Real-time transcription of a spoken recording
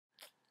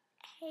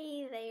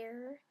Hey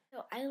there.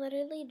 So I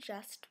literally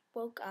just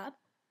woke up.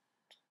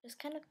 Just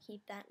kind of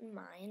keep that in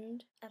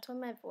mind. That's why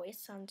my voice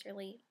sounds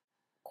really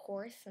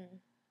coarse and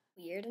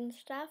weird and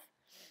stuff.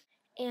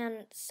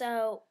 And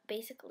so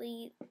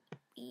basically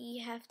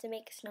we have to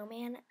make a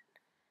snowman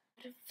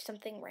out of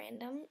something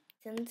random.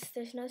 Since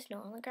there's no snow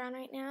on the ground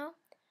right now,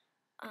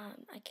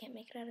 I can't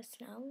make it out of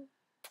snow.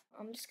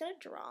 I'm just gonna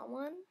draw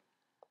one.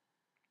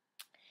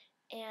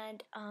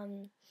 And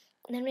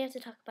then we have to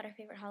talk about our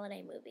favorite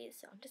holiday movies.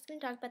 So I'm just going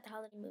to talk about the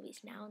holiday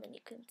movies now, and then you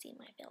can see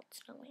my failed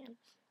snowman.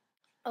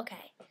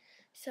 Okay,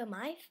 so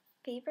my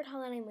favorite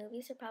holiday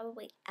movies are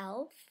probably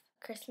Elf,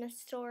 Christmas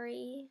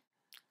Story,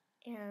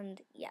 and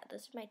yeah,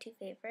 those are my two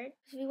favorites.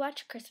 We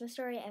watch Christmas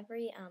Story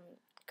every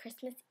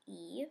Christmas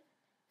Eve,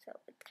 so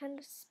it's kind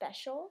of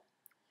special.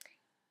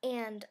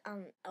 And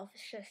Elf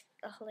is just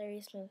a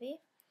hilarious movie,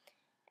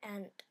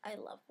 and I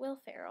love Will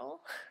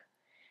Ferrell.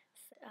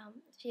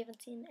 If you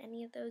haven't seen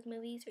any of those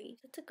movies,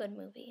 it's a good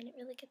movie, and it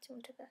really gets you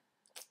into the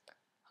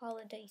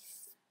holiday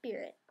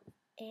spirit.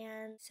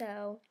 And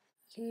so,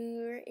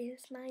 here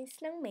is my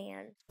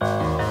snowman.